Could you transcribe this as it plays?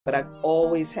but I've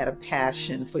always had a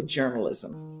passion for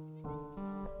journalism.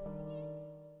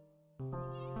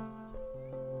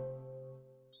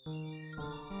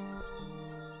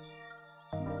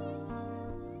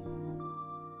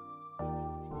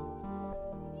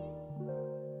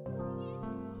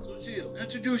 So Jill,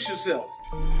 introduce yourself.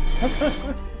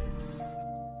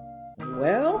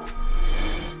 Well,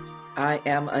 I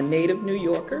am a native New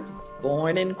Yorker,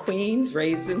 born in Queens,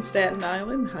 raised in Staten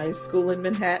Island, high school in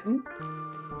Manhattan,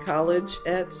 college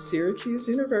at Syracuse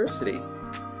University.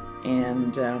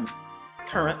 And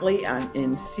currently I'm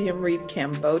in Siem Reap,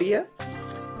 Cambodia.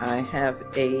 I have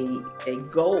a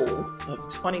goal of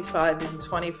 25 in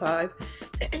 25,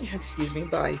 excuse me,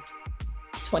 by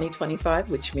 2025,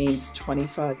 which means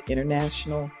 25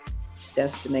 international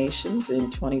destinations in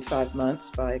 25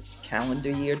 months by calendar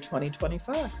year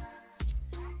 2025.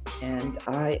 And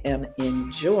I am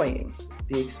enjoying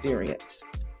the experience.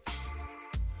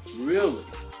 Really?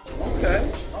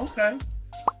 Okay.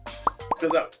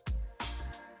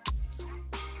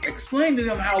 Explain to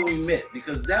them how we met,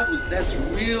 because that's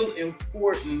real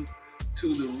important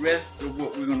to the rest of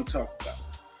what we're going to talk about.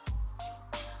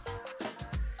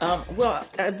 Well,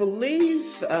 I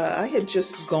believe I had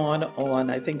just gone on,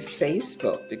 I think,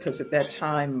 Facebook, because at that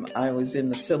time I was in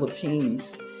the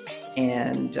Philippines,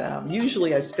 and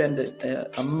usually I spend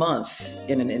a month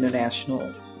in an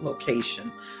international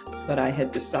location, but I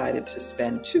had decided to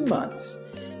spend 2 months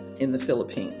in the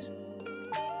Philippines.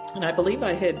 And I believe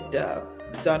I had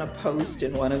done a post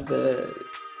in one of the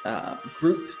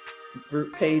group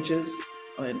pages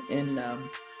in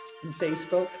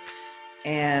Facebook,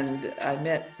 and I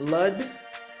met Lud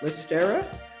Listera,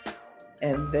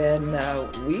 and then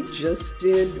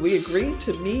we agreed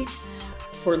to meet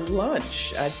for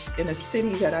lunch in a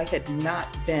city that I had not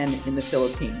been in the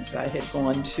Philippines. I had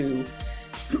gone to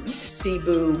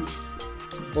Cebu,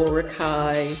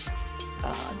 Boracay,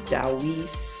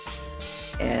 Taois,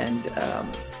 and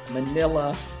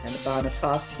Manila, and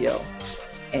Bonifacio.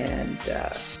 And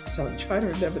so I'm trying to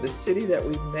remember the city that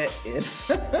we met in.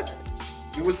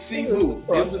 It was Cebu.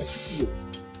 Okay.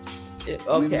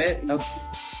 We met in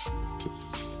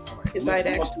Because I'd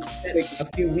actually spent a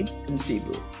few weeks in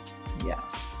Cebu. Yeah.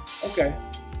 Okay.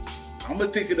 I'm going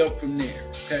to pick it up from there,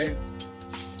 okay?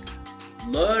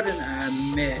 Lud and I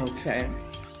met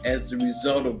as the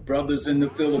result of Brothers in the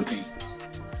Philippines.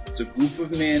 It's a group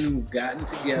of men who've gotten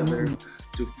together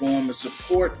to form a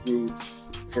support group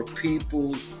for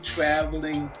people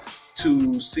traveling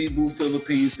to Cebu,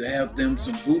 Philippines, to have them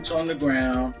some boots on the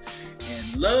ground.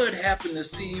 And Lud happened to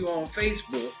see you on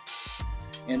Facebook,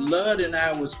 and Lud and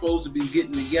I were supposed to be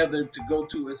getting together to go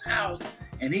to his house,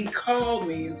 and he called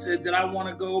me and said that I want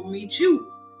to go meet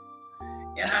you.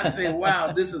 And I said,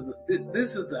 wow, this is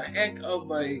a heck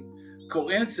of a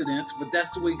coincidence, but that's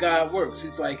the way God works.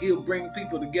 He's like, he'll bring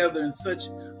people together in such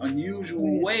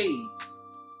unusual ways,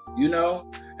 you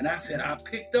know? And I said, I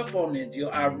picked up on that, Jill.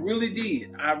 I really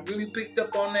did. I really picked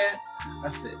up on that. I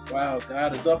said, wow,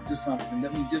 God is up to something.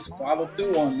 Let me just follow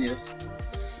through on this.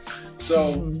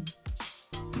 So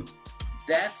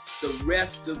that's the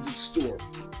rest of the story.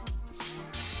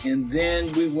 And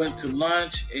then we went to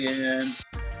lunch, and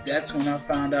that's when I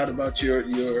found out about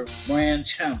your brand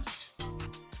challenge.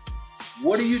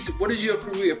 What is your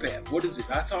career path? What is it?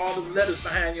 I saw all the letters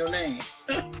behind your name.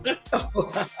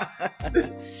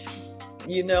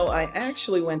 You know, I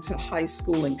actually went to high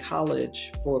school and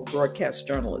college for broadcast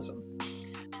journalism,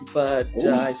 but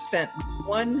I spent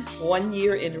one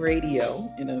year in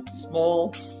radio in a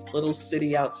small little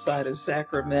city outside of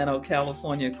Sacramento,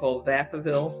 California, called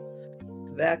Vacaville,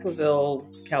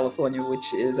 California,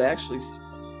 which is actually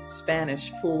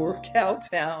Spanish for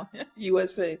Cowtown,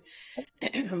 USA.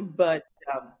 But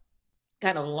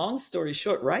kind of long story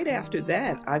short, right after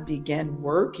that, I began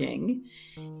working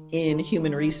in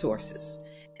human resources.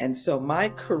 And so my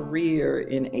career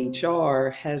in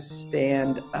HR has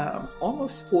spanned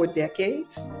almost 4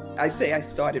 decades. I say I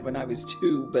started when I was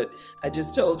 2, but I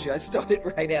just told you I started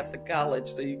right after college.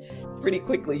 So pretty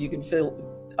quickly you can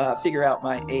figure out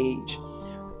my age.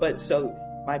 But so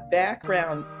my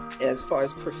background as far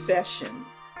as profession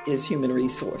is human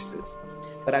resources,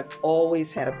 but I've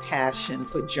always had a passion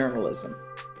for journalism.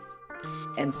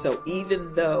 And so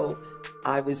even though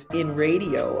I was in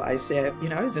radio, I said,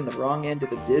 I was in the wrong end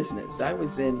of the business. I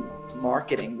was in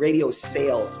marketing. Radio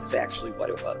sales is actually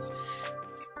what it was.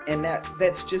 And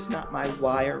that's just not my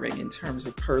wiring in terms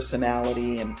of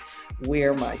personality and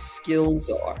where my skills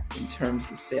are in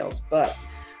terms of sales. But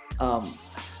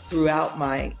throughout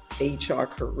my HR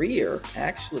career,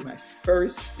 actually my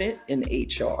first stint in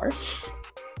HR,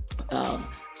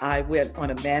 I went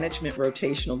on a management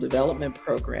rotational development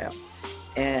program.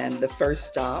 And the first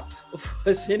stop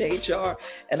was in HR.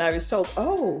 And I was told,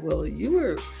 oh, well, you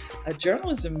were a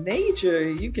journalism major.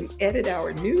 You can edit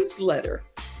our newsletter,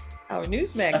 our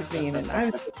news magazine. And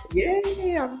I was,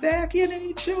 yay, I'm back in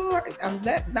HR. I'm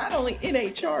not only in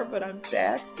HR, but I'm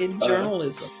back in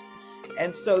journalism.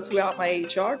 And so throughout my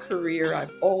HR career,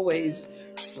 I've always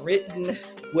written,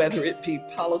 whether it be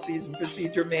policies and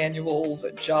procedure manuals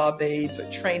or job aids or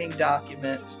training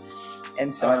documents.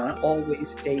 And so I've always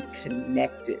stayed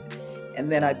connected.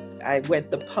 And then I went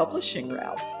the publishing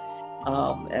route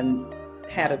and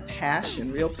had a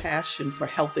passion, real passion for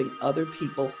helping other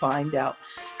people find out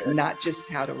not just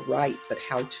how to write, but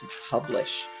how to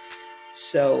publish.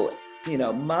 So, you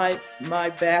know, my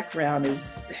background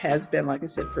has been, like I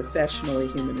said, professionally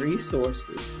human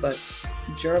resources, but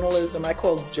journalism, I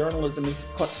call journalism is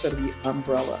sort of the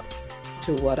umbrella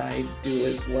to what I do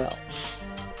as well.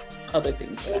 Other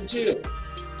things. So Jill,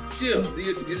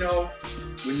 you know,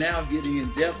 we're now getting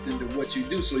in depth into what you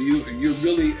do. So you're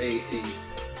really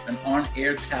an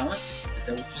on-air talent. Is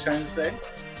that what you're trying to say?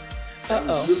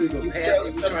 Really the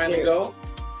path you were trying to go?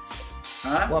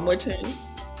 Huh? One more time.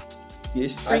 Your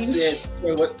screen. I said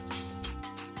what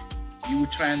you were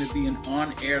trying to be an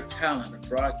on-air talent, a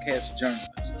broadcast journalist.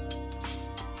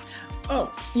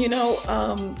 Oh, you know,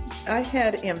 I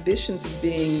had ambitions of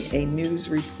being a news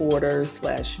reporter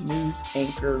 / news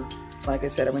anchor. Like I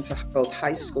said, I went to both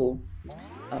high school.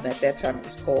 At that time, it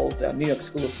was called New York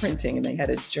School of Printing, and they had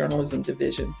a journalism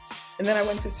division. And then I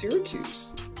went to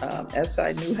Syracuse,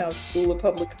 SI Newhouse School of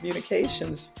Public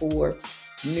Communications for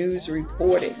news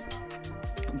reporting.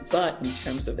 But in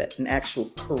terms of an actual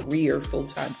career,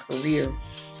 full-time career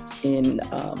in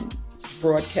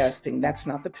broadcasting, that's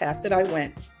not the path that I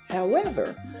went.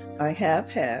 However, I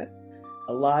have had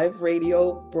a live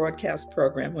radio broadcast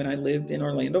program when I lived in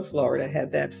Orlando, Florida. I had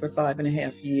that for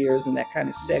 5.5 years, and that kind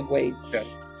of segued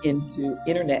into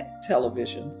internet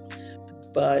television.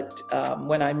 But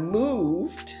when I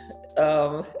moved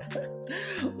or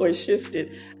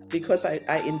shifted, because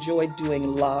I enjoyed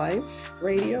doing live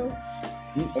radio,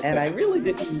 and I really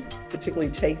didn't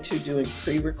particularly take to doing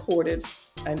pre-recorded.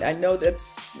 And I know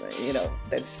that's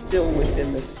still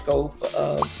within the scope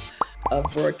of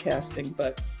broadcasting,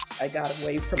 but I got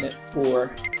away from it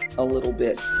for a little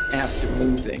bit after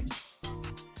moving.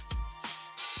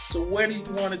 So where do you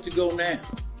want it to go now?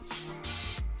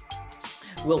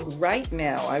 Well, right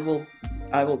now, I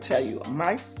will tell you,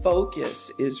 my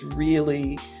focus is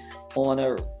really on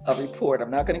a report. I'm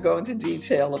not going to go into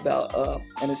detail about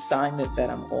an assignment that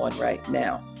I'm on right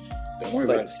now. Don't worry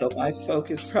about it. So my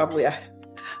focus probably,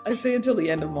 I say until the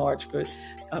end of March, but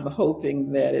I'm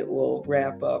hoping that it will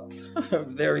wrap up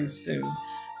very soon.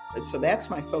 So that's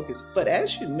my focus. But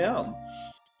as you know,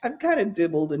 I've kind of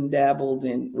dibbled and dabbled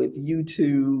with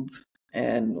YouTube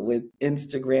and with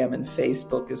Instagram and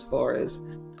Facebook as far as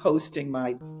posting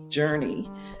my journey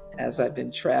as I've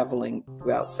been traveling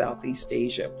throughout Southeast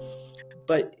Asia.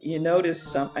 But I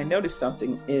noticed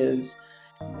something is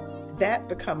that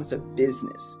becomes a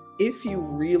business. If you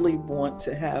really want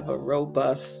to have a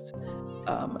robust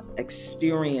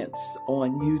experience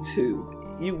on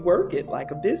YouTube, you work it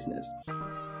like a business.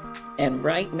 And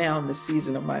right now in the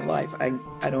season of my life,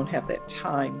 I don't have that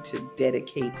time to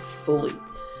dedicate fully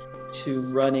to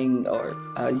running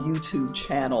a YouTube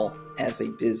channel as a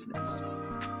business.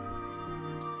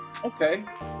 Okay.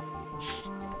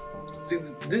 See,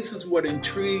 this is what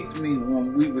intrigued me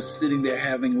when we were sitting there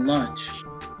having lunch.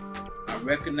 I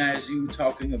recognize you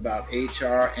talking about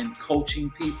HR and coaching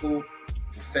people,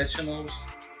 professionals,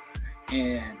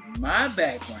 and my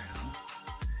background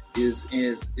is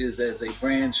as a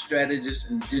brand strategist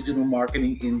and digital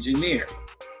marketing engineer.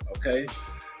 Okay,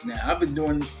 now I've been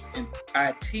doing in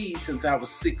IT since I was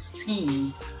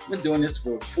 16. I've been doing this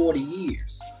for 40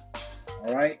 years.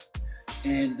 All right,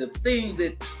 and the thing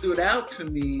that stood out to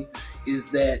me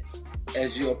is that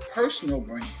as your personal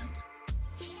brand,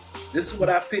 this is what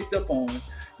I picked up on.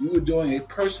 You were doing a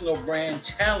personal brand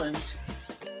challenge,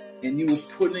 and you were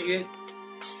putting it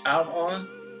out on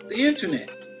the internet.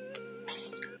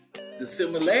 The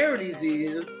similarities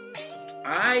is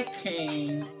I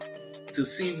came to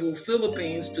Cebu,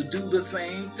 Philippines to do the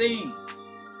same thing.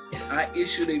 I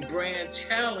issued a brand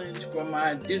challenge for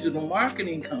my digital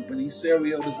marketing company,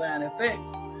 Serio Design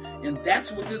FX, and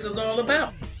that's what this is all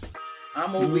about.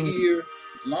 I'm over here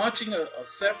launching a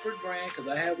separate brand because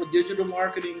I have a digital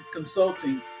marketing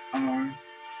consulting arm,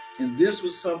 and this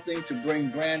was something to bring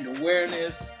brand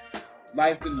awareness,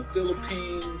 life in the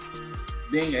Philippines,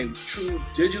 being a true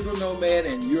digital nomad,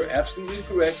 and you're absolutely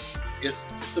correct. It's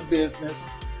a business.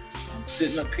 I'm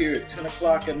sitting up here at 10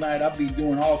 o'clock at night. I'll be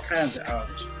doing all kinds of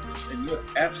hours and you're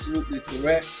absolutely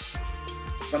correct.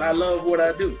 But I love what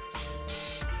I do.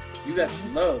 You got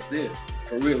to love this,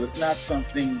 for real. It's not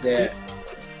something that,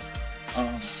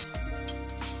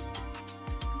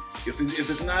 if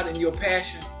it's not in your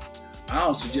passion, I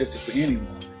don't suggest it for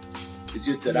anyone. It's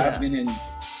just that I've been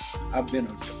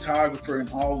a photographer in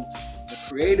all the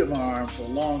creative arm for a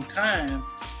long time,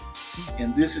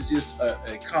 and this is just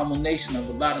a culmination of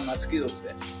a lot of my skill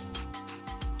set.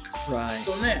 Right.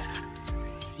 So now,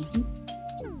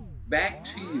 back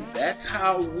to you. That's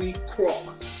how we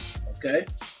cross, okay?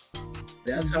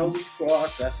 That's how we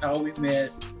crossed. That's how we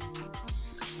met.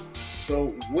 So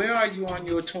where are you on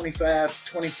your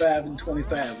 25 and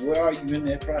 25? Where are you in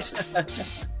that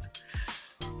process?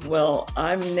 Well,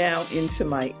 I'm now into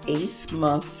my 8th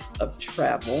month of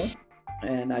travel,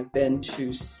 and I've been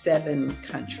to 7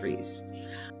 countries.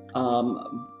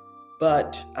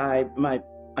 But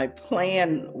my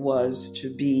plan was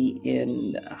to be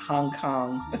in Hong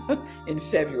Kong in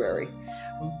February,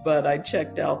 but I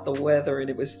checked out the weather and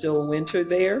it was still winter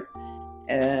there.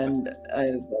 And I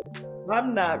was like,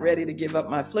 I'm not ready to give up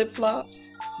my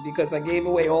flip-flops, because I gave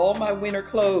away all my winter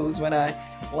clothes when I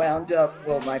wound up,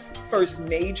 well, my first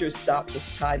major stop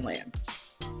was Thailand.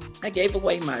 I gave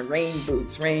away my rain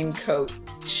boots, raincoat,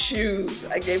 shoes.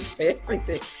 I gave away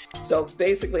everything. So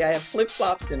basically I have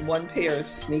flip-flops and 1 pair of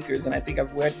sneakers, and I think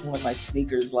I've worn one of my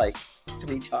sneakers like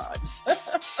 3 times.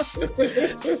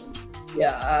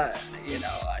 Yeah,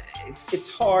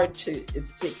 it's hard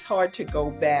to go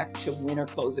back to winter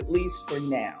clothes, at least for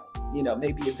now.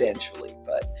 Maybe eventually,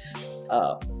 but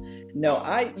no.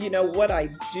 What I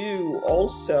do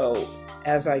also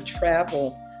as I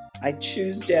travel, I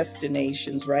choose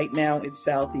destinations. Right now, it's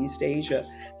Southeast Asia,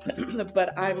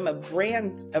 but I'm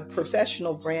a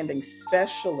professional branding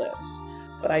specialist.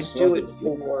 But I do it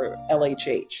for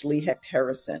LHH, Lee Hecht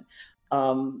Harrison.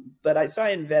 But I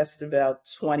invest about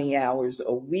 20 hours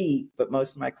a week, but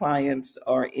most of my clients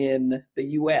are in the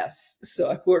US. So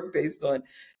I work based on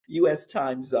US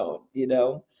time zone,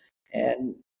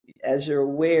 and as you're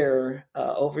aware,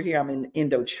 over here, I'm in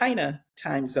Indochina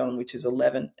time zone, which is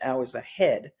 11 hours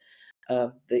ahead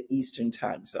of the Eastern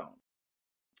time zone.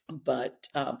 But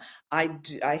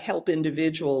I help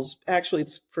individuals, actually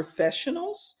it's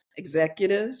professionals,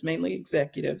 executives, mainly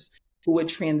executives, who are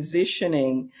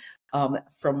transitioning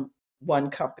from one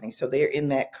company. So they're in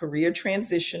that career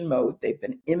transition mode. They've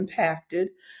been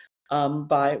impacted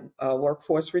by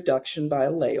workforce reduction, by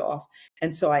a layoff.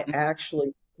 And so I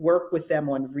actually work with them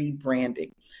on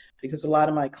rebranding, because a lot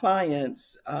of my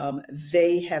clients,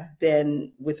 they have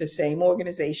been with the same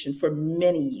organization for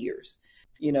many years.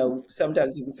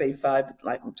 Sometimes you can say 5,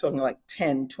 like I'm talking like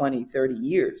 10, 20, 30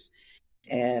 years.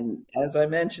 And as I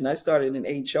mentioned, I started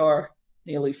in HR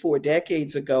nearly 4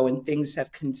 decades ago, and things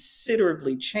have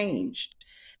considerably changed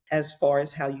as far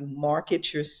as how you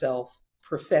market yourself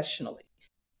professionally,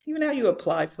 even how you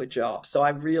apply for jobs. So I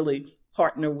really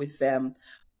partner with them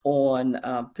on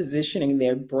positioning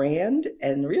their brand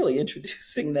and really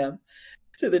introducing them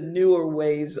to the newer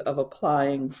ways of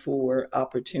applying for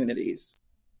opportunities,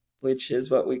 which is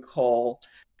what we call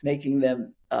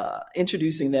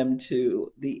introducing them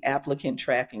to the applicant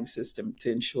tracking system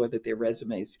to ensure that their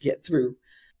resumes get through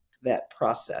that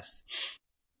process.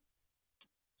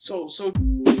 So